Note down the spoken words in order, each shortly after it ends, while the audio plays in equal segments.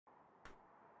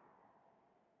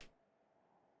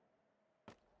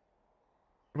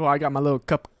Oh, I got my little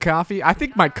cup of coffee. I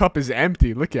think my cup is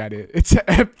empty. Look at it. It's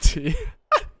empty.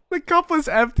 The cup was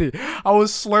empty. I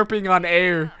was slurping on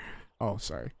air. Oh,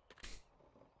 sorry.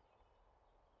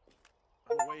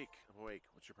 I'm awake. I'm awake.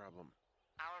 What's your problem?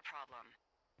 Our problem.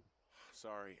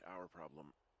 Sorry, our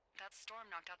problem. That storm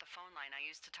knocked out the phone line I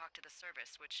used to talk to the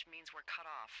service, which means we're cut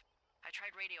off. I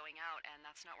tried radioing out, and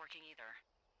that's not working either.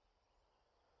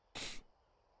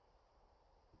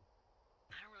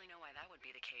 I don't really know why that would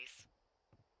be the case.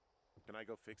 Can I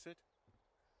go fix it?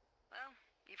 Well,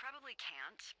 you probably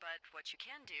can't, but what you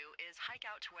can do is hike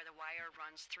out to where the wire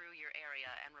runs through your area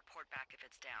and report back if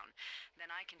it's down. Then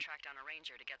I can track down a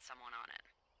ranger to get someone on it.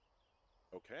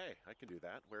 Okay, I can do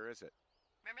that. Where is it?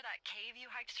 Remember that cave you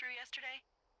hiked through yesterday?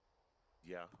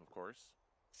 Yeah, of course.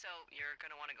 So you're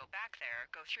gonna want to go back there,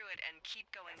 go through it, and keep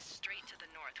going straight to the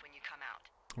north when you come out.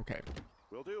 Okay.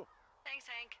 Will do. Thanks,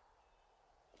 Hank.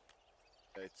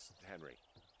 It's Henry.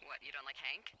 What, you don't like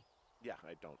Hank? Yeah,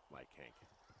 I don't like Hank.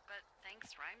 But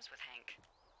thanks rhymes with Hank.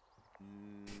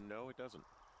 No, it doesn't.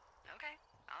 Okay,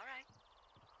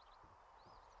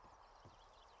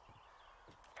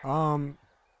 alright.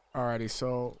 Alrighty,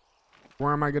 so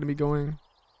where am I gonna be going?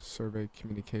 Survey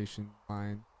communication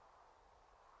line.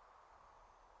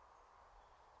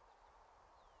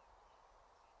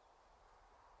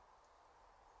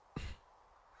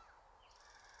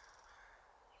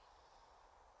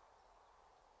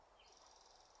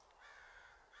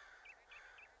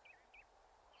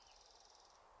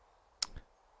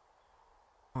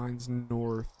 Lines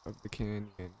north of the canyon.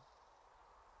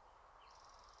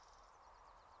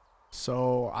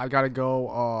 So I gotta go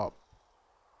up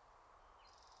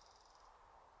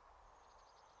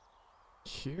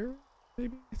here,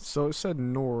 maybe? So it said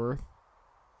north.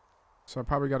 So I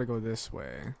probably gotta go this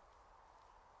way.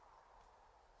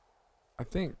 I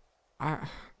think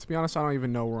to be honest, I don't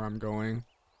even know where I'm going.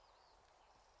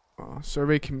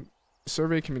 Survey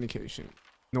communication.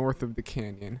 North of the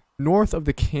canyon. North of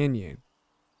the canyon.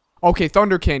 Okay,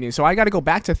 Thunder Canyon. So I gotta go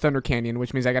back to Thunder Canyon,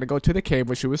 which means I gotta go to the cave,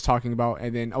 which she was talking about,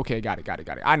 and then okay, got it.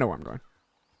 I know where I'm going.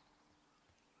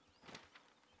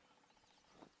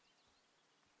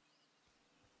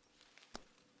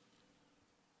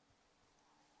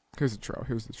 Here's the trail.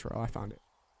 I found it.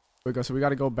 There we go. So we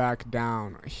gotta go back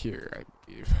down here, I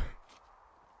believe.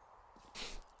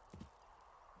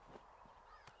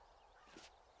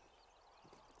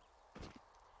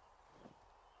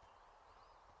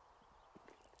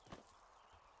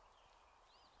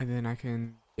 And then I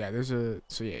can, yeah, so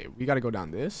yeah, we gotta go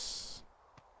down this.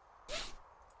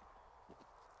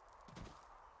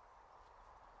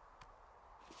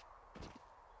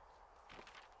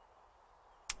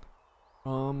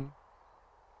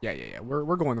 Yeah,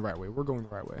 we're going the right way.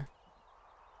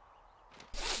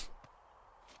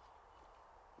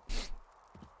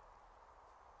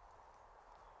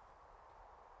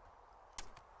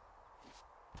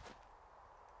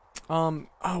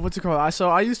 What's it called?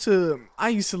 I used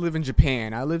to live in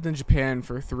Japan. I lived in Japan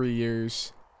for 3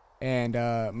 years, and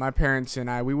my parents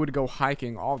and we would go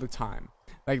hiking all the time.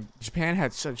 Like, Japan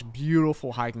had such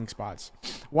beautiful hiking spots.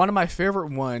 One of my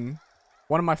favorite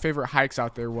hikes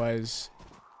out there was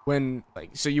when,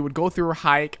 like, so you would go through a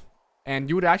hike, and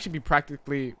you would actually be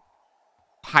practically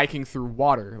hiking through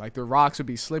water. Like, the rocks would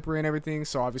be slippery and everything,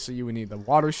 so obviously you would need the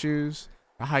water shoes.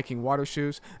 Hiking water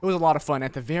shoes. It was a lot of fun.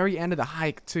 At the very end of the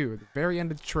hike too, the very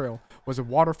end of the trail was a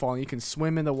waterfall, and you can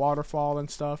swim in the waterfall and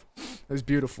stuff. It was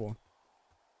beautiful.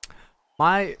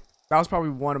 That was probably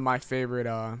one of my favorite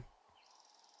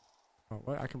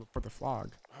what? I can report the fog.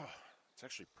 Oh, it's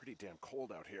actually pretty damn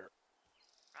cold out here.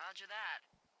 Roger that.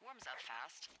 Warms up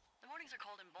fast. The mornings are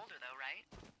cold in Boulder though, right?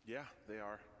 Yeah, they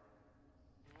are.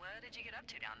 What did you get up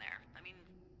to down there? I mean,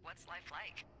 what's life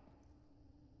like?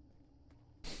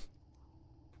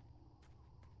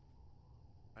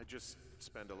 I just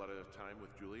spend a lot of time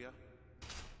with Julia.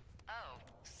 Oh,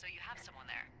 so you have someone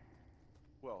there.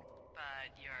 Well,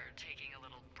 But you're taking a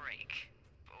little break.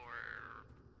 Or...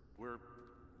 we're...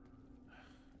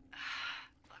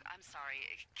 Look, I'm sorry.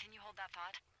 Can you hold that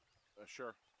thought?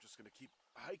 Sure. Just gonna keep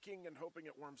hiking and hoping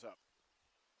it warms up.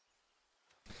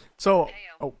 So,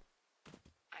 Heyo. oh,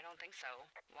 I don't think so.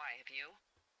 Why, have you?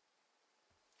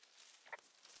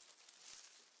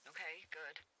 Okay,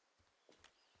 good.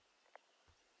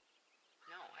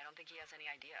 No, I don't think he has any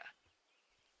idea.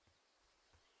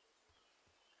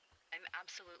 I'm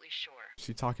absolutely sure. is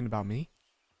she talking about me?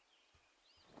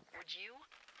 Would you?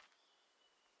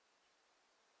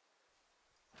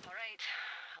 Alright,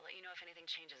 I'll let you know if anything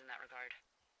changes in that regard.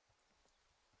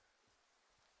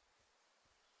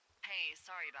 Hey,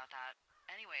 sorry about that.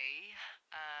 Anyway,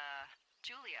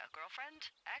 Julia,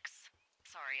 girlfriend? Ex?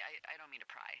 Sorry, I don't mean to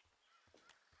pry.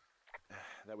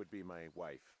 That would be my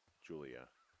wife, Julia.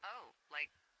 Oh, like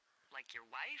your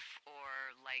wife?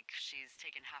 Or like she's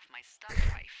taken half my stuff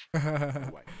wife? My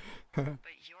wife.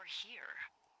 But you're here.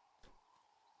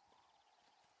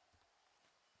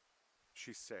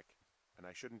 She's sick, and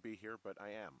I shouldn't be here, but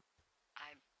I am.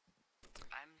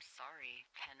 I'm sorry,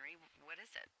 Henry. What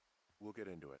is it? We'll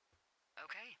get into it.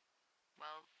 Okay.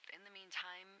 Well, in the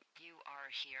meantime, you are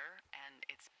here, and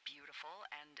it's beautiful,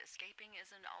 and escaping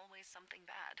isn't always something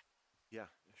bad. Yeah,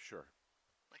 sure.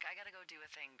 Look, I gotta go do a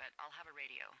thing, but I'll have a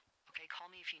radio. Okay, call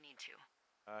me if you need to.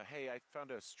 Hey, I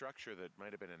found a structure that might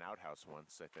have been an outhouse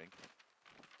once, I think.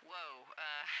 Whoa,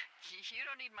 you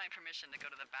don't need my permission to go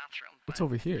to the bathroom. What's but,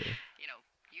 over here? You know,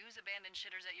 use abandoned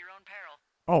shitters at your own peril.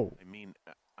 Oh. I mean,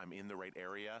 I'm in the right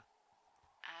area?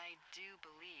 I do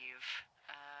believe.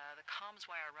 The comms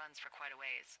wire runs for quite a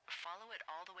ways. Follow it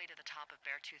all the way to the top of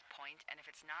Beartooth Point, and if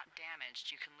it's not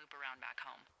damaged, you can loop around back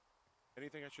home.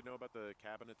 Anything I should know about the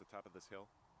cabin at the top of this hill?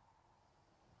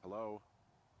 Hello?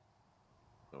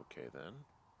 Okay, then.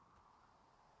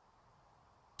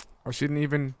 Oh, she didn't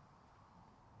even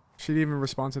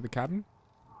respond to the cabin?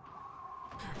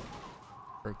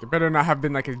 There better not have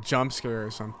been like a jump scare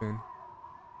or something.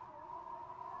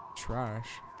 Trash.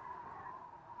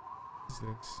 What is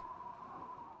this?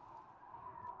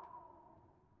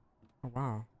 Oh,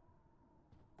 wow.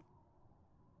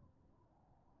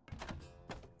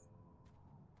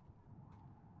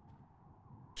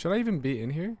 Should I even be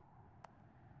in here?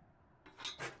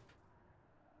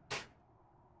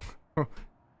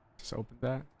 Just open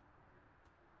that.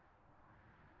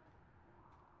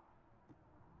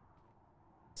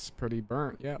 It's pretty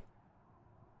burnt, yep.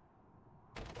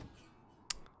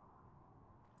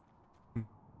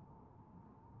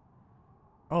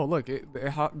 Oh, look,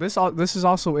 this is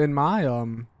also in my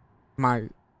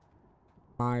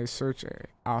my search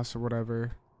house or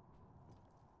whatever.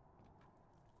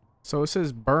 So it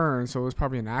says burn, so it was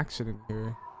probably an accident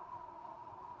here.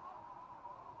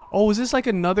 Oh, is this like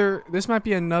another, this might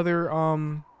be another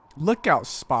lookout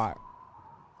spot.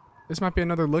 This might be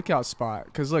another lookout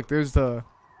spot, cuz look, this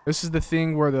is the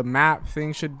thing where the map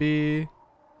thing should be.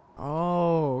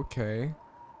 Oh, okay.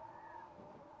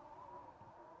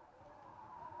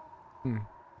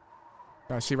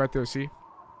 See right there, see?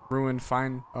 Ruined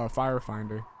fire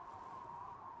finder.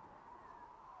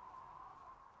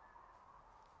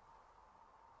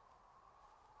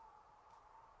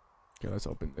 Okay, let's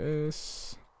open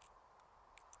this.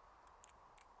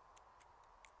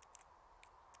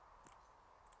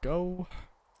 Go.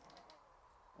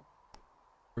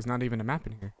 There's not even a map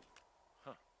in here.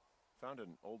 Huh. Found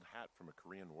an old hat from a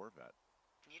Korean War vet.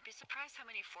 You'd be surprised how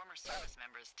many former service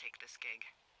members take this gig.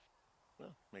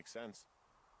 Well, makes sense.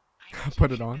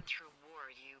 Put it on. If you've been through war,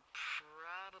 you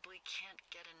probably can't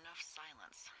get enough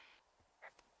silence.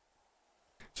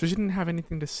 So she didn't have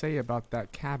anything to say about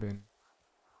that cabin.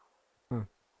 Huh.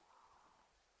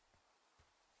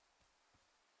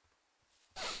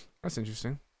 That's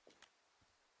interesting.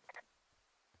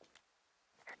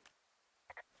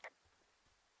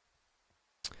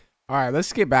 All right,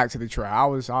 let's get back to the trail.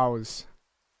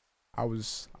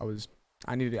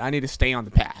 I need to stay on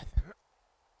the path.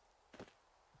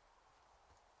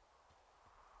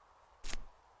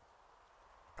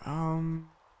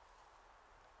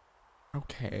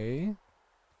 Okay.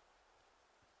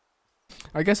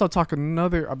 I guess I'll talk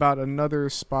about another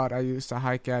spot I used to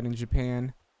hike at in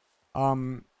Japan.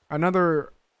 Probably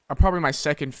my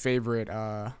second favorite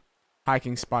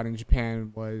hiking spot in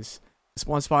Japan was this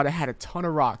one spot. It had a ton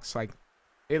of rocks. Like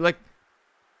it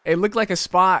looked like a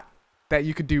spot that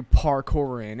you could do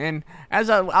parkour in. And as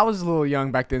I was a little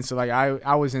young back then, so like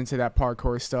I was into that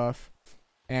parkour stuff.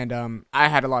 And I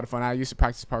had a lot of fun. I used to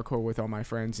practice parkour with all my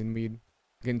friends, and we'd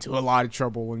get into a lot of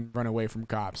trouble and run away from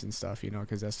cops and stuff, you know,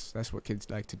 because that's what kids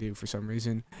like to do for some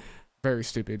reason. Very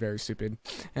stupid, very stupid.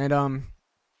 And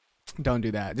don't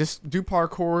do that. Just do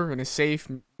parkour in a safe,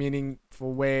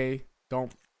 meaningful way.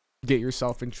 Don't get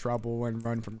yourself in trouble and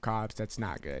run from cops. That's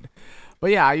not good.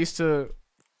 But yeah, I used to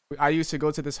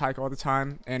go to this hike all the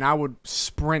time, and I would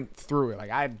sprint through it.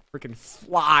 Like I'd freaking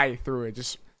fly through it,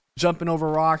 just jumping over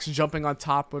rocks, jumping on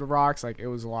top of the rocks. Like it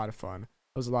was a lot of fun.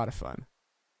 It was a lot of fun.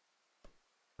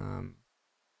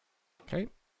 Okay.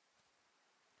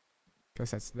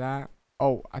 Guess that's that.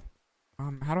 Oh,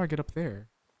 how do I get up there?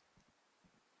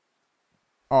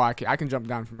 Oh, I can jump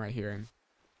down from right here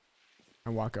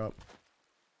and walk up.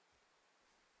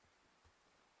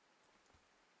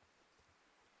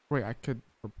 Wait, I could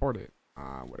report it.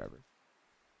 Whatever.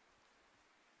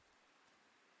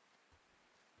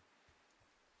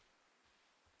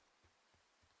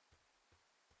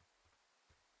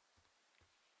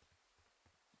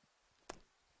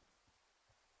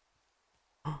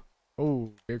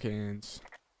 Oh, beer cans.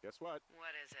 Guess what?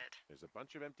 What is it? There's a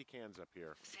bunch of empty cans up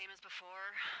here. Same as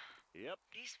before? Yep.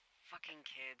 These fucking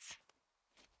kids.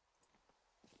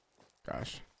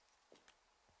 Gosh.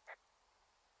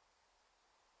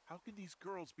 How can these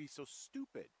girls be so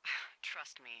stupid?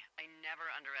 Trust me, I never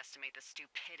underestimate the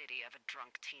stupidity of a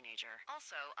drunk teenager.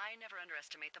 Also, I never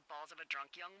underestimate the balls of a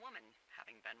drunk young woman,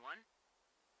 having been one.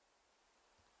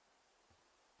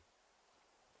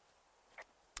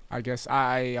 I guess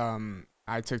I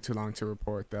took too long to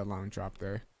report that long drop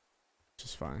there. Which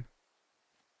is fine.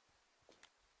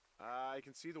 I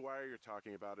can see the wire you're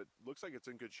talking about. It looks like it's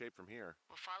in good shape from here.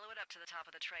 We'll follow it up to the top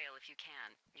of the trail if you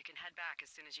can. You can head back as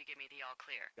soon as you give me the all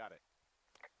clear. Got it.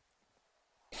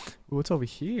 What's over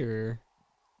here?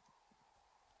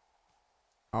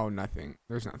 Oh, nothing.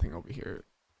 There's nothing over here.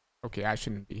 Okay, I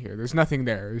shouldn't be here. There's nothing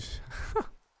there.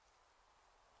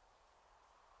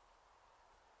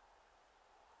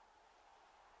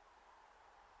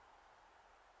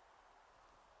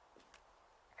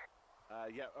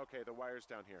 Yeah, okay, the wire's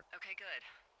down here. Okay, good.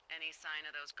 Any sign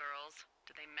of those girls?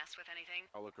 Did they mess with anything?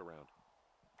 I'll look around.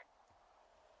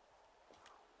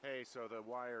 Hey, so the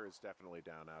wire is definitely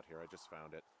down out here. I just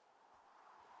found it.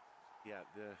 Yeah,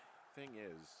 the thing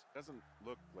is, it doesn't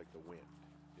look like the wind.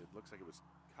 It looks like it was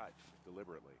cut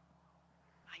deliberately.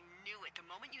 I knew it the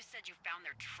moment you said you found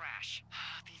their trash.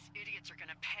 These idiots are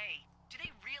gonna pay. Do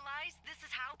they realize this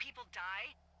is how people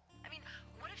die? I mean,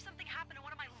 what if something happened to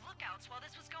one of my lookouts while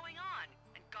this was going on?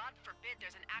 And God forbid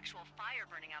there's an actual fire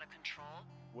burning out of control.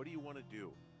 What do you want to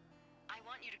do? I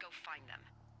want you to go find them.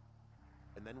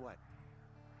 And then what?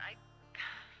 I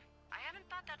haven't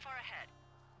thought that far ahead.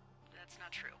 That's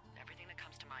not true. Everything that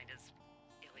comes to mind is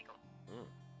illegal.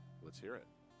 Let's hear it.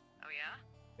 Oh yeah?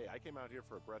 Hey, I came out here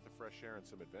for a breath of fresh air and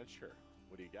some adventure.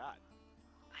 What do you got?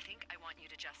 I think I want you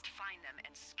to just find them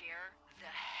and scare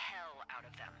the hell out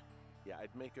of them. Yeah,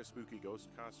 I'd make a spooky ghost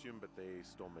costume, but they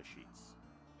stole my sheets.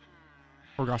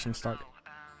 Oh gosh, I'm stuck.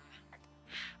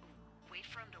 Wait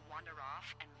for them to wander off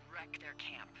and wreck their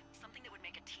camp. Something that would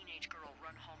make a teenage girl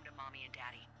run home to mommy and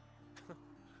daddy.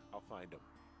 I'll find them.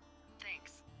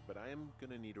 Thanks. But I am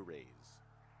gonna need a raise.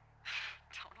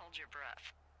 Don't hold your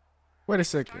breath. Wait a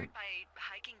second. Start by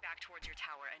hiking back towards your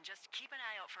tower and just keep an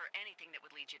eye out for anything that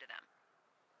would lead you to them.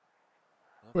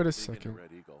 Wait a Big second. Red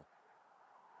Eagle.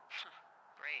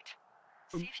 Great.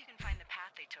 See if you can find the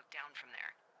path they took down from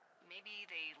there. Maybe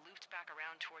they looped back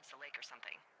around towards the lake or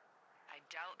something. I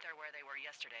doubt they're where they were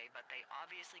yesterday, but they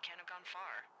obviously can't have gone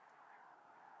far.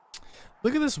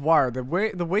 Look at this wire. The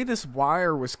way this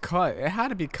wire was cut, it had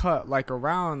to be cut like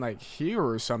around like here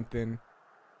or something.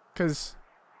 Cause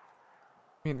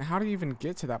I mean, how do you even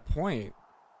get to that point?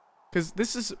 Cause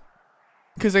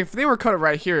if they were cut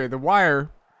right here, the wire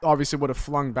obviously would have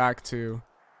flung back to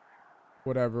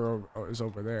whatever is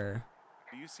over there.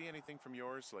 Do you see anything from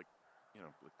yours, like, you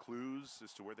know, clues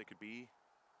as to where they could be?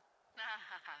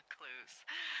 Clues.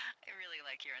 I really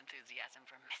like your enthusiasm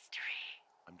for mystery.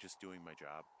 I'm just doing my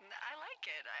job. I like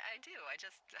it. I do.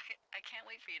 I can't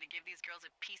wait for you to give these girls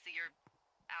a piece of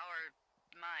our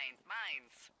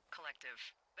minds collective.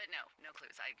 But no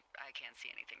clues. I can't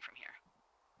see anything from here.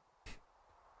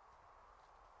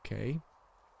 Okay.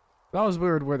 That was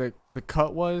weird where the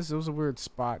cut was. It was a weird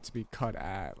spot to be cut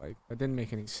at. Like, that didn't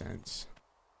make any sense.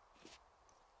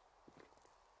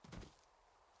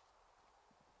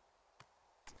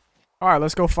 Alright,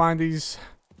 let's go find these.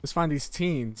 Let's find these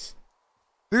teens.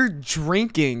 They're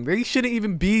drinking. They shouldn't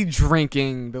even be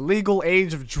drinking. The legal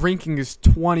age of drinking is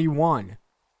 21.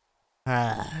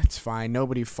 It's fine.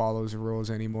 Nobody follows the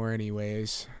rules anymore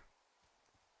anyways.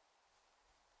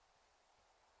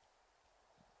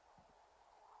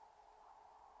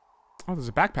 Oh, there's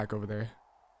a backpack over there.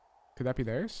 Could that be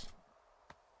theirs?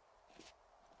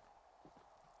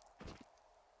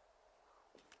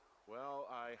 Well,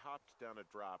 I hopped down a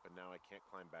drop and now I can't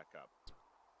climb back up.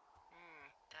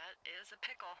 That is a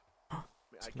pickle.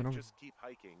 I can just keep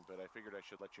hiking, but I figured I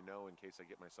should let you know in case I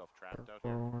get myself trapped out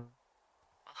here. Well,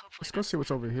 hopefully Let's go see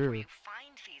what's over here. you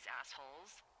find these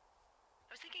assholes.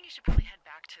 I was thinking you should probably head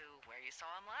back to where you saw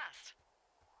them last.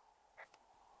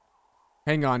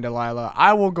 Hang on, Delilah.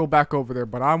 I will go back over there,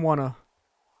 but I wanna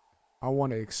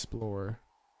explore.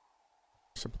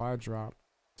 Supply drop.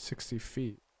 60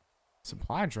 feet.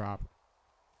 Supply drop.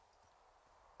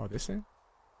 Oh, this thing?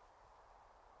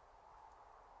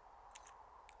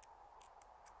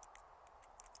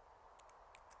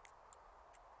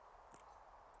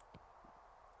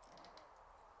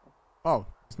 Oh,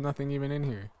 there's nothing even in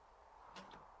here.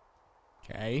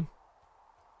 Okay.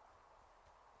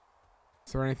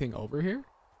 Is there anything over here?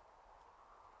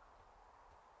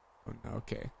 Oh, no,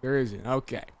 okay. There isn't.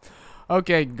 Okay.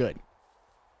 Okay, good.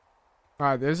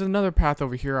 Alright, there's another path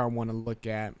over here I want to look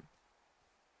at.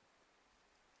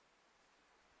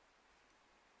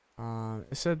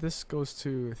 It said this goes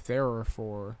to Thera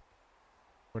for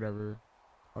whatever.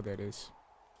 Oh, there it is.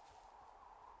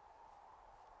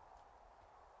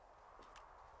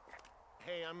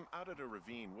 Hey, I'm out at a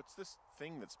ravine. What's this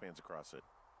thing that spans across it?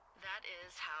 That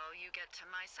is how you get to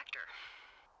my sector.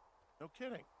 No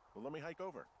kidding. Well, let me hike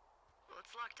over. Well,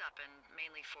 it's locked up and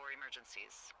mainly for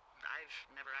emergencies. I've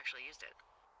never actually used it.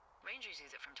 Rangers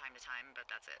use it from time to time, but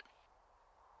that's it.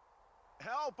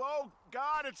 Help! Oh,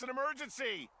 God, it's an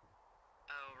emergency!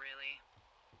 Oh, really?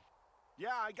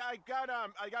 Yeah, I got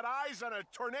eyes on a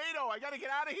tornado. I gotta get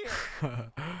out of here.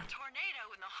 A tornado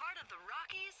in the heart of the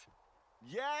Rockies?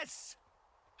 Yes!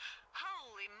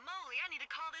 Holy moly, I need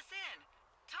to call this in.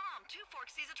 Tom, Two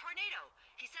Forks sees a tornado.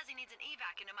 He says he needs an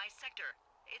evac into my sector.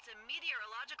 It's a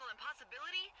meteorological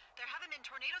impossibility. There haven't been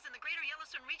tornadoes in the greater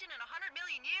Yellowstone region in 100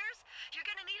 million years. You're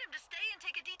gonna need him to stay and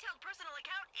take a detailed personal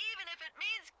account, even if it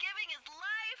means giving his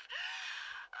life.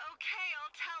 Okay,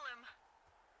 I'll tell him.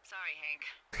 Sorry, Hank.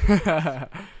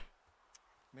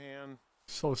 Man.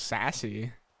 So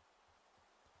sassy.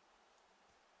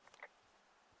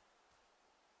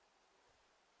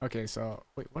 Okay, so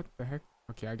wait, what the heck?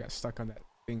 Okay, I got stuck on that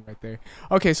thing right there.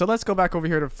 Okay, so let's go back over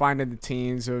here to finding the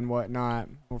teens and whatnot.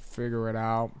 We'll figure it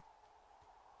out.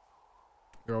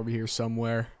 They're over here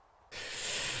somewhere.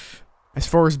 As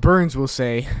far as Burns will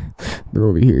say, they're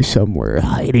over here somewhere,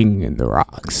 hiding in the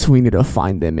rocks. We need to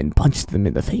find them and punch them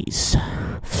in the face.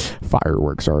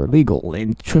 Fireworks are illegal,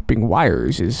 and tripping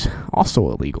wires is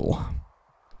also illegal.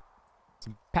 It's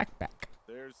a backpack.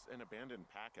 There's an abandoned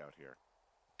pack out here.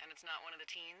 And it's not one of the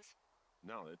teens?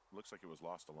 No, it looks like it was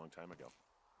lost a long time ago.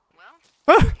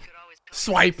 Well, you could always pick up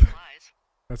Swipe. some supplies.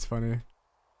 That's funny.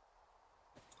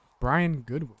 Brian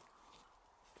Goodwin.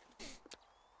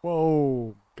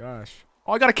 Whoa, gosh.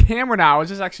 Oh, I got a camera now. I was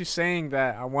just actually saying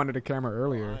that I wanted a camera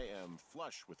earlier. I am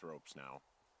flush with ropes now.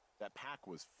 That pack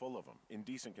was full of them, in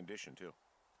decent condition too.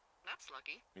 That's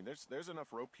lucky. I mean, there's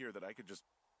enough rope here that I could just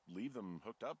leave them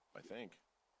hooked up, I think.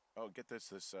 Oh, get this.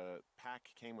 This pack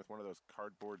came with one of those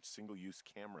cardboard single-use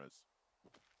cameras.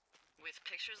 With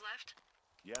pictures left?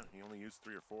 Yeah, he only used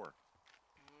 3 or 4.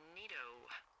 Neato.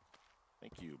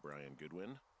 Thank you, Brian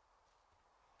Goodwin.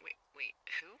 Wait,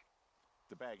 who?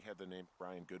 The bag had the name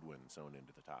Brian Goodwin sewn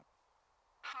into the top.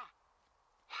 Huh.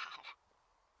 Wow.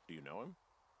 Do you know him?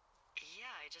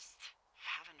 Yeah, I just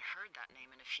haven't heard that name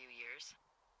in a few years.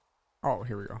 Oh,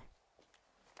 here we go.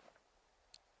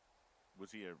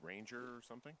 Was he a ranger or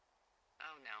something?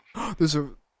 Oh, no. there's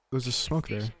a smoke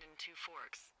there. Stationed in Two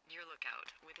Forks, your lookout,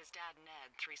 with his dad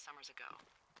Ned 3 summers ago.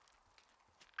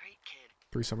 Great kid.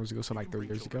 3 summers ago, so like 30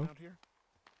 years ago. Out here?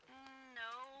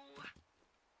 No.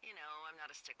 You know, I'm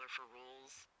not a stickler for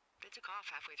rules. They took off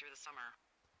halfway through the summer.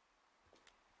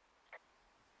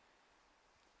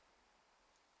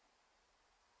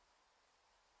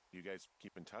 You guys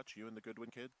keep in touch, you and the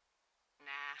Goodwin kid?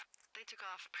 Nah, they took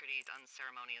off pretty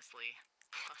unceremoniously.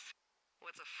 Plus,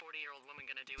 what's a 40-year-old woman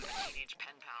gonna do with a teenage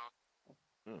pen pal?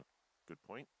 Good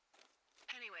point.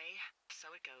 Anyway,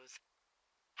 so it goes.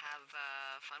 Have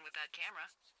fun with that camera.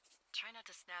 Try not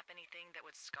to snap anything that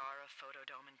would scar a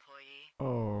Photodome employee.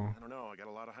 Oh. I don't know, I got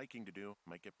a lot of hiking to do.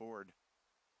 Might get bored.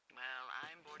 Well,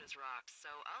 I'm bored as rocks, so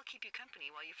I'll keep you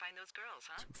company while you find those girls,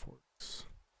 huh? 2 Forks.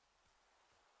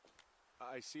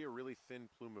 I see a really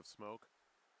thin plume of smoke.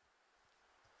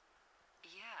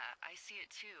 Yeah, I see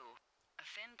it too. A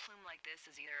thin plume like this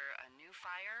is either a new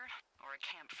fire or a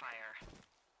campfire.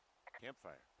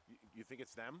 Campfire. You think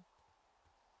it's them?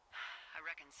 I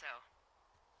reckon so.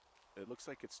 It looks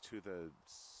like it's to the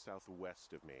southwest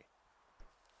of me.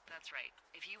 That's right.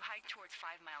 If you hike towards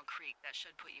 5 Mile Creek, that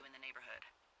should put you in the neighborhood.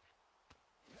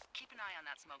 Keep an eye on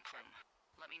that smoke plume.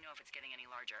 Let me know if it's getting any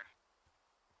larger.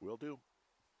 Will do.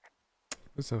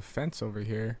 There's a fence over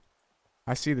here.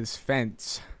 I see this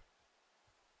fence.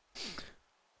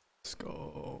 Let's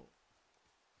go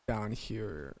down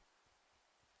here.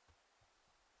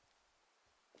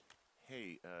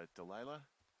 Hey, Delilah?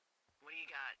 What do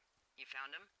you got? You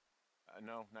found him?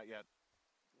 No, not yet.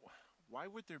 Why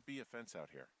would there be a fence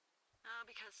out here?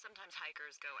 Because sometimes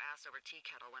hikers go ass over tea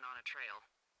kettle when on a trail.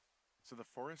 So the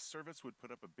Forest Service would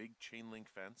put up a big chain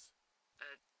link fence?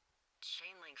 A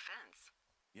chain link fence?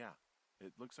 Yeah.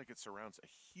 It looks like it surrounds a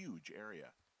huge area.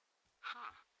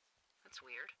 Huh. That's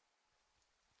weird.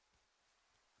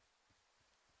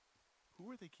 Who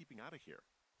are they keeping out of here?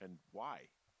 And why?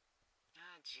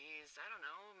 Geez, I don't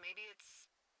know. Maybe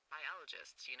it's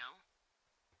biologists, you know?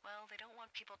 Well, they don't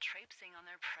want people traipsing on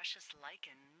their precious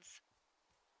lichens.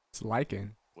 It's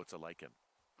lichen. What's a lichen?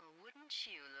 Well, Wouldn't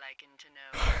you liken to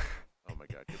know? Oh my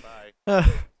god, goodbye. I'll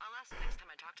ask next time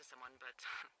I talk to someone, but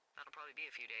that'll probably be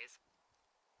a few days.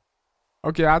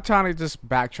 Okay, I'm trying to just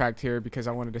backtrack here because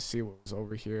I wanted to see what was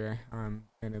over here. And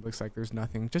it looks like there's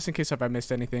nothing. Just in case if I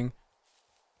missed anything.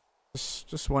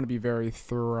 Just want to be very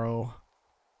thorough.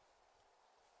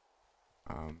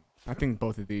 I think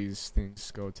both of these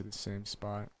things go to the same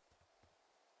spot.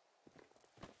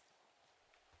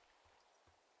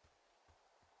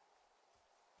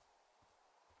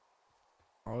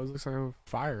 Oh, it looks like a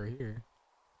fire here.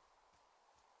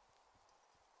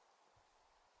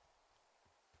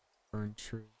 Burn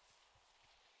tree.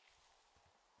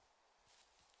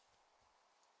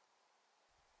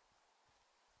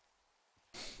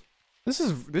 This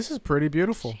is pretty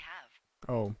beautiful. What does she have?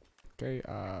 Oh, okay.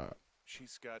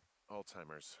 She's got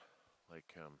Alzheimer's,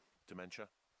 like dementia.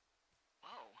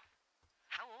 Whoa.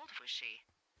 How old was she?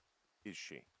 Is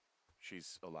she?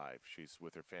 She's alive. She's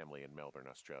with her family in Melbourne,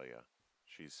 Australia.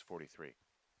 She's 43.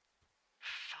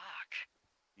 Fuck.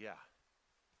 Yeah.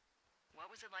 What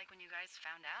was it like when you guys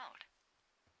found out?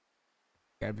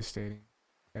 Devastating.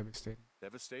 Devastating.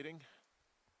 Devastating?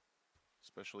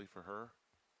 Especially for her.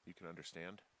 You can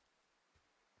understand.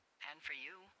 And for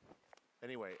you?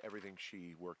 Anyway, everything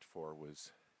she worked for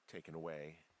was taken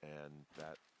away, and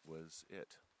that was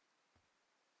it.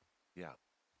 Yeah.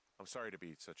 I'm sorry to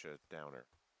be such a downer.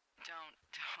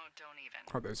 Don't even.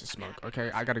 Oh, there's a smoke.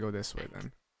 Okay, I gotta go this way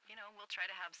then. You know, we'll try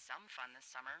to have some fun this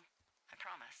summer. I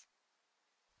promise.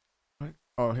 What?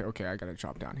 Oh, okay, I gotta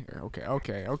drop down here.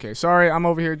 Okay. Sorry, I'm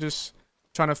over here just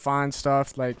trying to find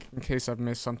stuff, like, in case I've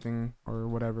missed something or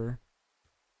whatever.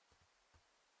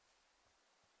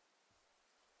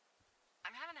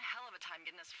 I'm having a hell of a time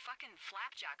getting this fucking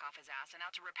flapjack off his ass and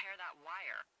out to repair that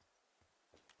wire.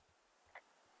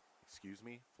 Excuse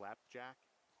me? Flapjack?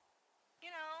 You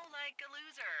know, like a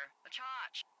loser, a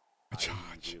chotch. I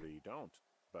really don't,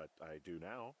 but I do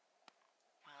now.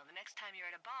 Well, the next time you're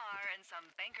at a bar and some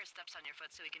banker steps on your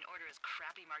foot so he can order his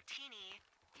crappy martini,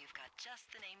 you've got just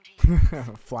the name to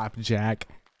use. Flapjack.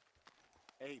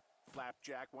 Hey,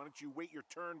 Flapjack, why don't you wait your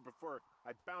turn before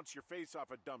I bounce your face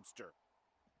off a dumpster?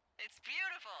 It's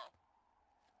beautiful.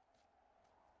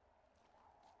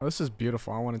 Oh, this is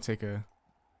beautiful. I want to take a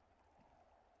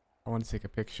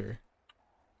picture.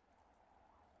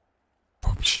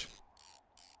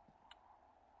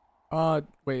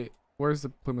 Wait. Where's the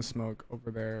plume of smoke?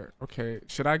 Over there. Okay.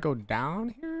 Should I go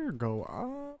down here or go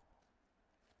up?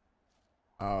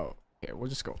 Oh, okay. We'll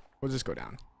just go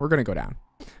down. We're gonna go down.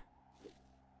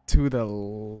 To the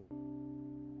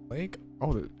lake?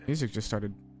 Oh, the music just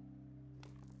started.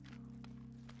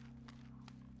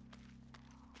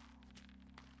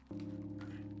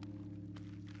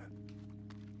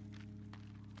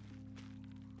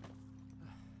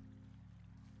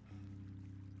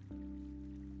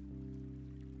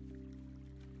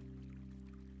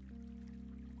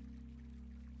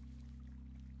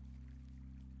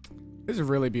 This is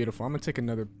really beautiful. I'm gonna take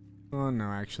another. Oh no,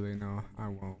 actually no, I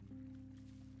won't.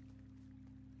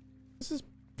 This is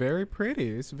very pretty.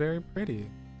 It's very pretty.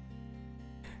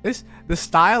 The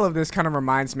style of this kind of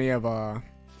reminds me of a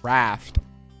Raft.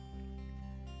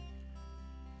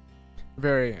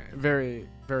 Very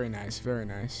nice. Very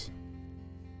nice.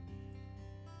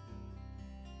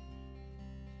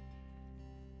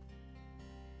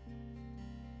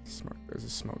 Smoke. There's a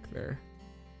smoke there.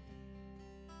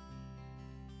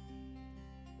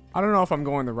 I don't know if I'm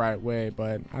going the right way,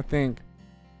 but I think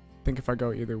if I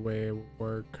go either way, it will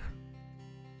work.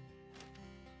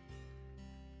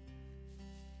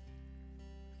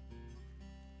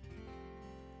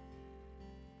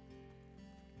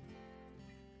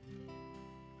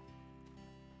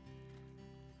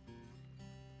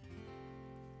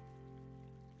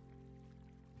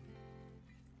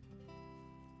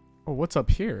 Oh, what's up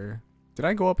here? Did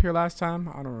I go up here last time?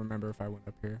 I don't remember if I went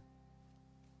up here.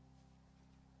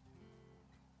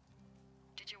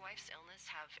 Did your wife's illness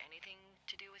have anything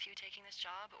to do with you taking this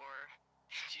job, or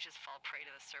did you just fall prey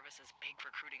to the service's big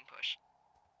recruiting push?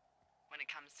 When it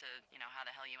comes to, you know, how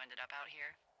the hell you ended up out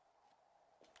here?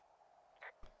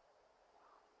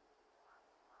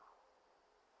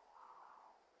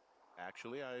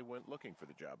 Actually, I went looking for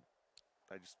the job.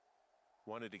 I just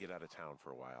wanted to get out of town for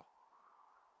a while.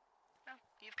 Well,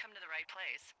 you've come to the right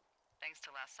place. Thanks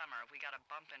to last summer, we got a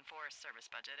bump in Forest Service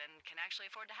budget and can actually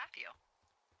afford to have you.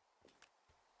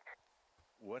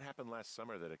 What happened last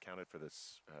summer that accounted for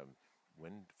this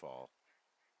windfall?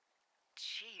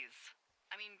 Jeez.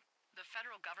 I mean, the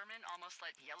federal government almost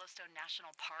let Yellowstone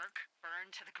National Park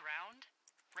burn to the ground?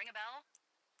 Ring a bell?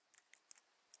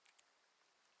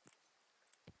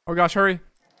 Oh gosh, hurry.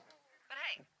 But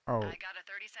hey, Oh. I got a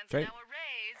 30-cent Okay. now a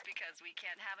raise because we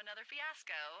can't have another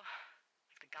fiasco.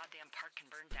 Like the goddamn park can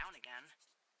burn down again.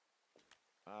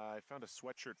 I found a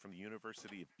sweatshirt from the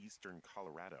University of Eastern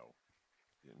Colorado.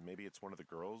 Maybe it's one of the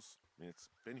girls? I mean, it's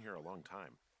been here a long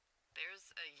time.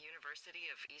 There's a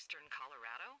University of Eastern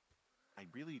Colorado?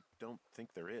 I really don't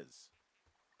think there is.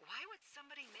 Why would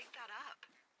somebody make that up?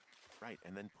 Right,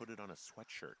 and then put it on a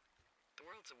sweatshirt. The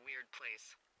world's a weird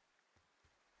place.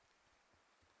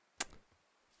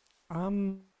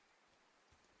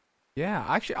 Yeah,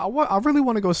 actually, I really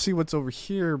want to go see what's over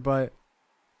here, but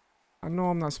I know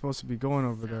I'm not supposed to be going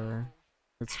over there.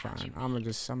 It's fine. I'm gonna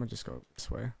just go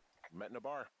this way. Met in a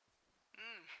bar.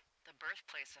 The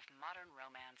birthplace of modern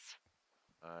romance.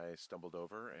 I stumbled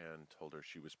over and told her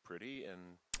she was pretty,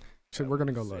 and So we're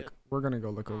gonna go look. We're gonna go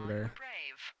look over Aw, there. you're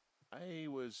brave. I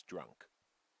was drunk.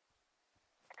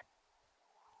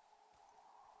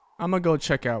 I'm gonna go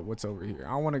check out what's over here.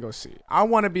 I want to go see. I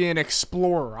want to be an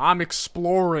explorer. I'm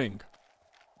exploring.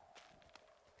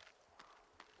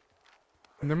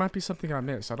 And there might be something I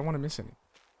missed. I don't want to miss any.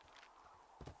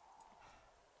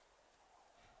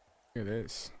 Look at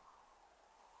this.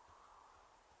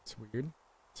 It's weird.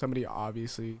 Somebody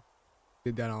obviously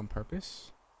did that on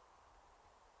purpose.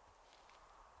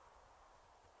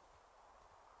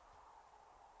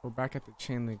 We're back at the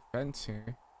chain link fence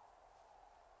here.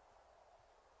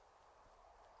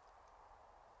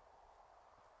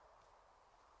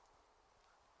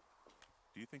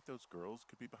 Do you think those girls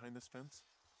could be behind this fence?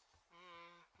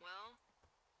 Well,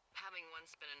 having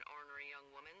once been an ornery young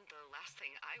woman, the last thing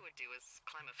I would do is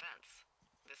climb a fence.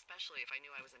 Especially if I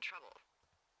knew I was in trouble.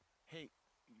 Hey,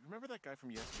 you remember that guy from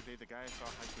yesterday, the guy I saw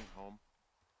hiking home?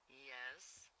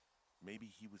 Yes? Maybe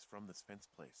he was from this fence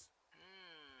place.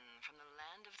 From the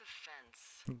land of the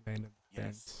fence. Random Yes.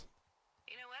 fence.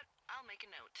 You know what? I'll make a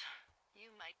note. You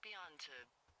might be onto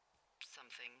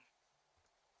something.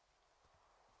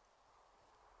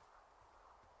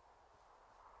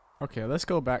 Okay, let's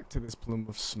go back to this plume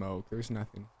of smoke. There's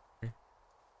nothing here.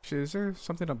 Actually, is there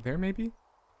something up there maybe?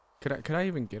 Could I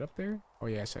even get up there? Oh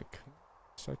yes, I could.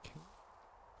 Yes, I can.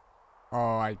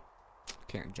 Oh, I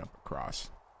can't jump across.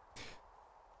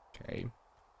 Okay.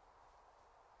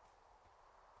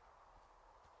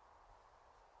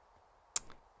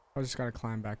 I just gotta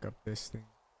climb back up this thing.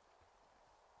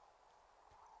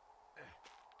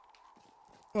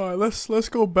 Alright, let's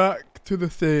go back to the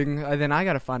thing, and then I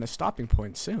gotta find a stopping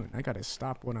point soon. I gotta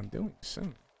stop what I'm doing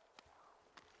soon.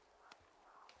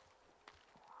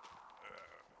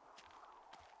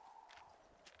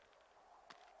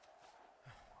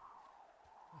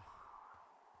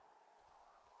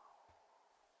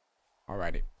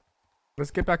 Alrighty.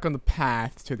 Let's get back on the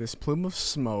path to this plume of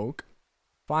smoke.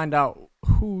 Find out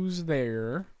who's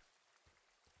there.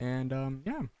 And,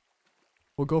 yeah.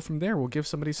 We'll go from there. We'll give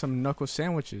somebody some knuckle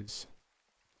sandwiches.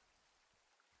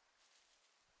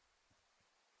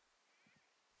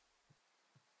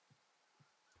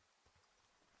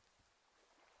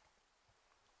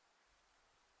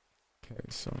 Okay,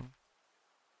 so.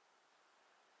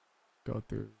 Go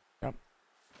through. Yep.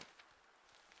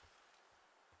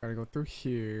 Gotta go through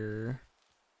here.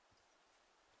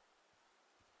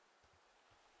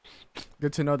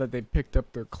 Good to know that they picked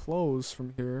up their clothes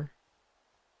from here.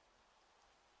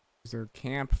 Is their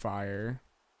campfire.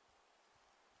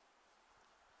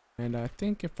 And I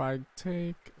think if I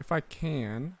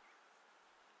can.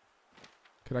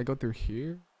 Could I go through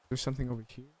here? There's something over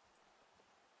here.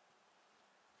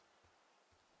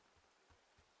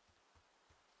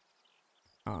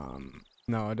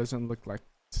 No, it doesn't look like,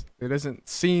 it doesn't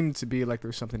seem to be like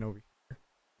there's something over here.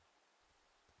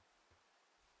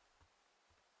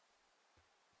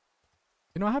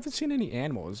 You know, I haven't seen any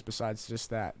animals besides just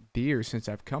that deer since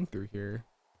I've come through here.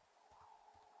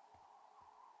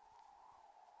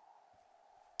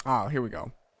 Oh, here we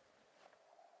go.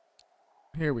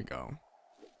 Here we go.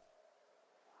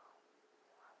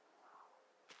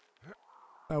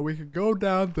 Now we can go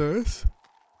down this.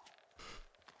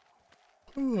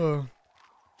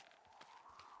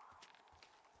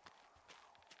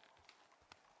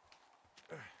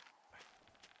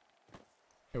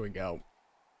 Here we go.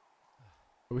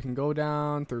 We can go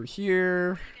down through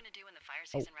here. What are you gonna do when the fire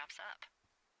season wraps up?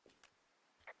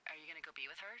 Are you gonna go be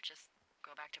with her? Just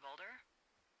go back to Boulder?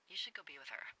 You should go be with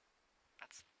her.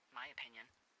 That's my opinion.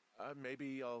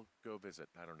 Maybe I'll go visit.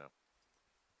 I don't know.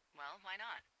 Well, why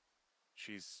not?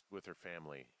 She's with her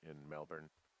family in Melbourne.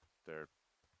 They're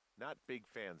not big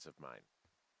fans of mine.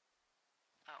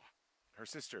 Oh. Her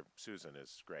sister, Susan,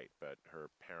 is great, but her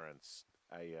parents,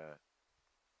 I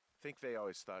think they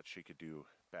always thought she could do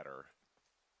better,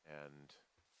 and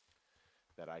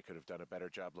that I could have done a better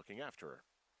job looking after her.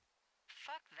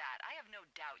 Fuck that. I have no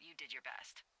doubt you did your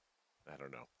best. I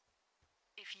don't know.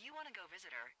 If you want to go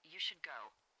visit her, you should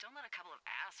go. Don't let a couple of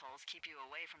assholes keep you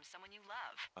away from someone you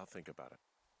love. I'll think about it.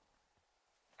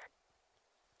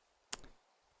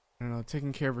 I don't know,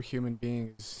 taking care of a human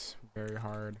being is very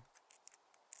hard.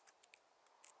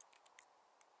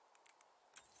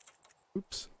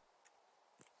 Oops.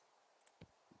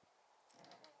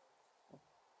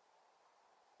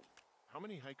 How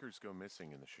many hikers go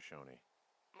missing in the Shoshone?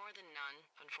 More than none,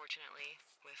 unfortunately,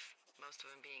 with most of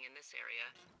them being in this area.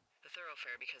 The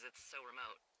thoroughfare because it's so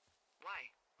remote. Why?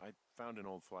 I found an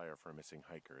old flyer for a missing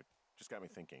hiker. It just got me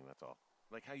thinking, that's all.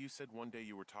 Like how you said one day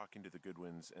you were talking to the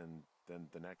Goodwins and then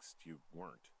the next you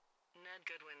weren't. Ned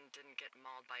Goodwin didn't get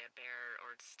mauled by a bear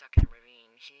or stuck in a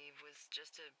ravine. He was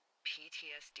just a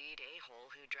PTSD'd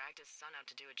a-hole who dragged his son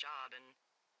out to do a job and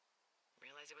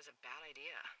realized it was a bad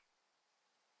idea.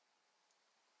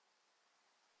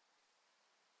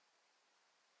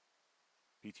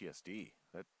 PTSD?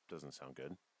 That doesn't sound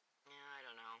good. Yeah, I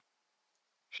don't know.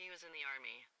 He was in the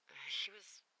army. He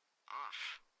was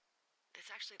off.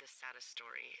 It's actually the saddest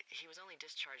story. He was only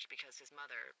discharged because his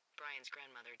mother, Brian's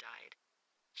grandmother, died.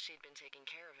 She'd been taking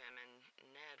care of him, and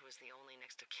Ned was the only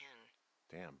next of kin.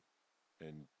 Damn.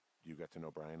 And you got to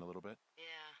know Brian a little bit?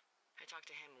 Yeah, I talked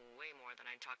to him way more than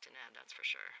I'd talked to Ned, that's for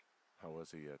sure. How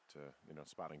was he at,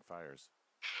 spotting fires?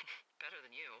 Better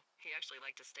than you. He actually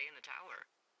liked to stay in the tower.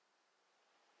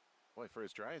 Boy, for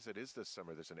as dry as it is this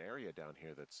summer, there's an area down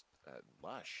here that's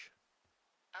lush.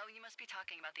 Oh, you must be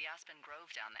talking about the Aspen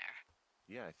Grove down there.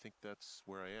 Yeah, I think that's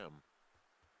where I am.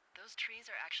 Those trees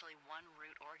are actually one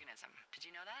root organism. Did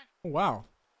you know that? Oh, wow.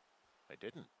 I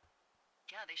didn't.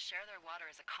 Yeah, they share their water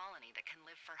as a colony that can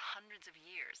live for hundreds of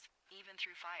years, even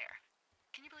through fire.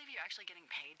 Can you believe you're actually getting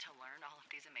paid to learn all of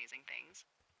these amazing things?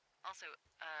 Also,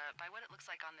 by what it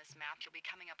looks like on this map, you'll be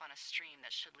coming up on a stream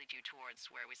that should lead you towards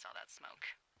where we saw that smoke.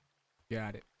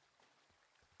 Got it.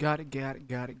 Got it, got it,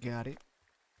 got it, got it.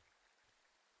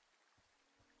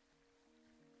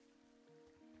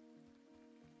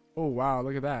 Oh, wow,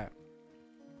 look at that.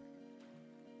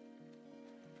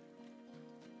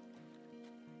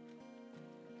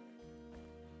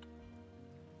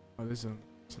 Oh, there's something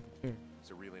here. It's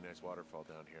a really nice waterfall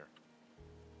down here.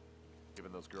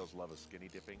 Given those girls love a skinny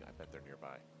dipping, I bet they're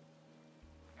nearby.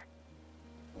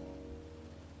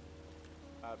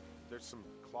 There's some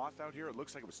cloth out here. It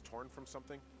looks like it was torn from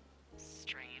something.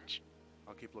 Strange.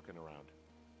 I'll keep looking around.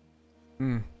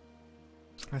 Hmm.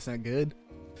 That's not good.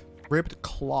 Ripped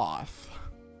cloth.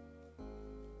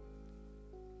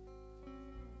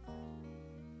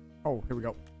 Oh, here we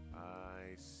go.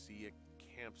 I see a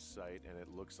campsite, and it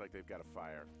looks like they've got a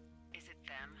fire. Is it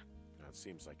them? It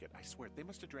seems like it. I swear, they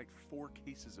must have dragged 4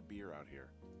 cases of beer out here.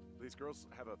 These girls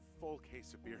have a full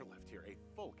case of beer left here. A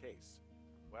full case.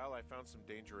 Well, I found some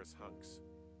dangerous hunks.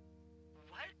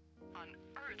 What on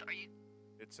earth are you...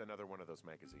 It's another one of those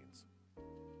magazines.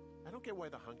 I don't get why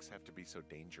the hunks have to be so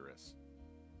dangerous.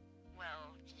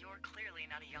 Well, you're clearly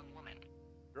not a young woman.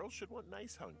 Girls should want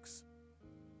nice hunks.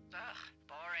 Ugh,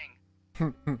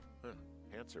 boring.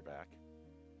 Pants are back.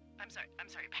 I'm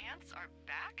sorry, pants are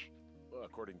back? Well,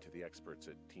 according to the experts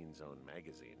at Teen Zone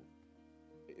magazine,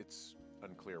 it's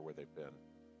unclear where they've been.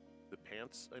 The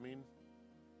pants, I mean?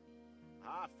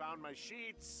 Ah, found my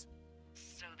sheets!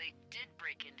 So they did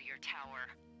break into your tower.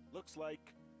 Looks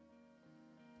like.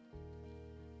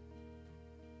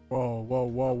 Whoa, whoa,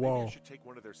 whoa, Maybe whoa. I should take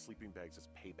one of their sleeping bags as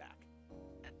payback.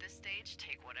 At this stage,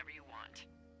 take whatever you want.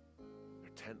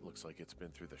 Their tent looks like it's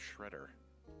been through the shredder,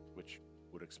 which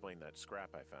would explain that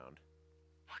scrap I found.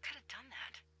 What could have done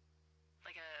that?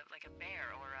 Like a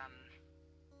bear or,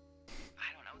 I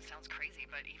don't know, it sounds crazy,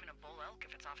 but even a bull elk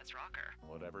if it's off its rocker.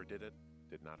 Whatever did it,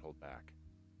 did not hold back.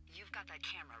 You've got that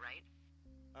camera, right?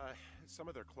 Some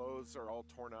of their clothes are all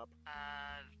torn up.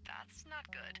 That's not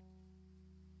good.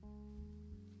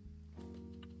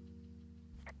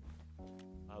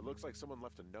 Looks like someone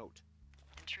left a note.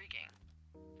 Intriguing.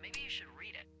 Maybe you should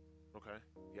read it. Okay,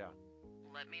 yeah.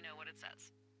 Let me know what it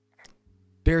says.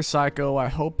 Dear Psycho, I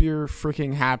hope you're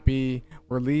freaking happy.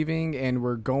 We're leaving and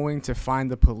we're going to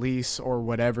find the police or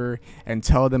whatever and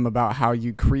tell them about how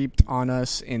you creeped on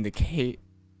us in the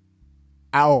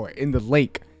in the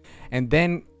lake and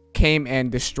then came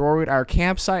and destroyed our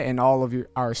campsite and all of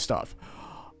our stuff.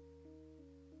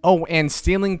 Oh, and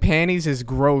stealing panties is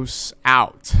gross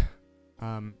out.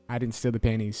 I didn't steal the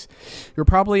panties. You're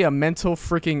probably a mental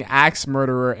freaking axe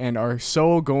murderer and are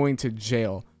so going to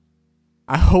jail.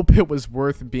 I hope it was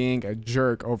worth being a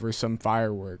jerk over some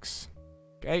fireworks.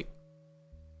 Okay.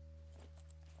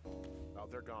 Oh,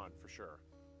 they're gone for sure.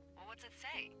 Well, what's it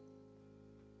say?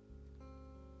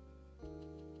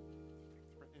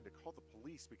 call the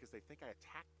police because they think I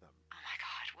attacked them. Oh my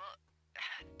god, well,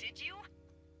 did you?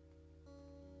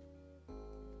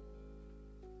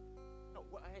 No,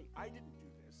 well, hey, I didn't do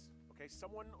this. Okay,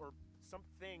 someone or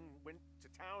something went to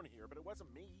town here, but it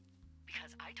wasn't me.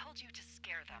 Because I told you to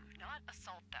scare them, not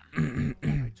assault them.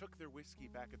 I took their whiskey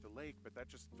back at the lake, but that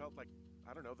just felt like,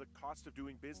 I don't know, the cost of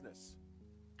doing business.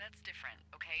 That's different,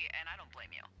 okay? And I don't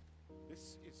blame you.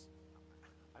 This is,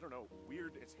 I don't know,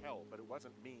 weird as hell, but it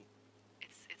wasn't me.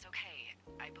 It's okay.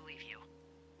 I believe you.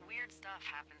 Weird stuff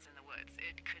happens in the woods.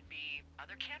 It could be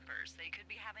other campers. They could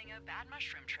be having a bad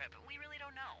mushroom trip. We really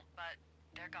don't know, but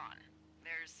they're gone.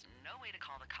 There's no way to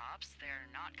call the cops. They're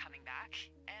not coming back,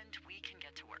 and we can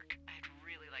get to work. I'd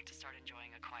really like to start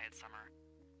enjoying a quiet summer.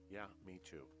 Yeah, me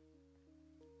too.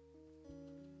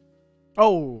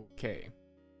 Okay.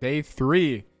 Day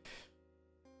 3.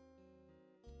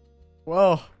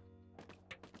 Well.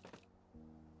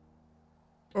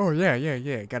 Oh, yeah.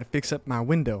 Gotta fix up my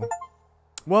window.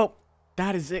 Well,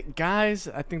 that is it, guys.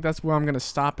 I think that's where I'm gonna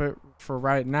stop it for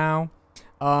right now.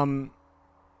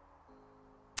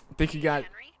 Thank you guys.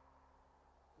 Henry?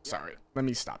 Sorry, let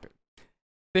me stop it.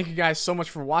 Thank you guys so much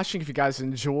for watching. If you guys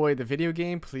enjoy the video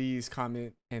game, please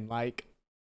comment and like.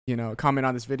 Comment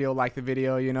on this video, like the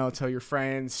video, tell your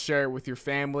friends, share it with your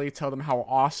family, tell them how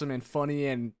awesome and funny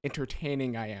and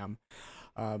entertaining I am.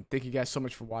 Thank you guys so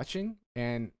much for watching,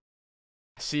 and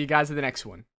see you guys in the next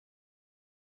one.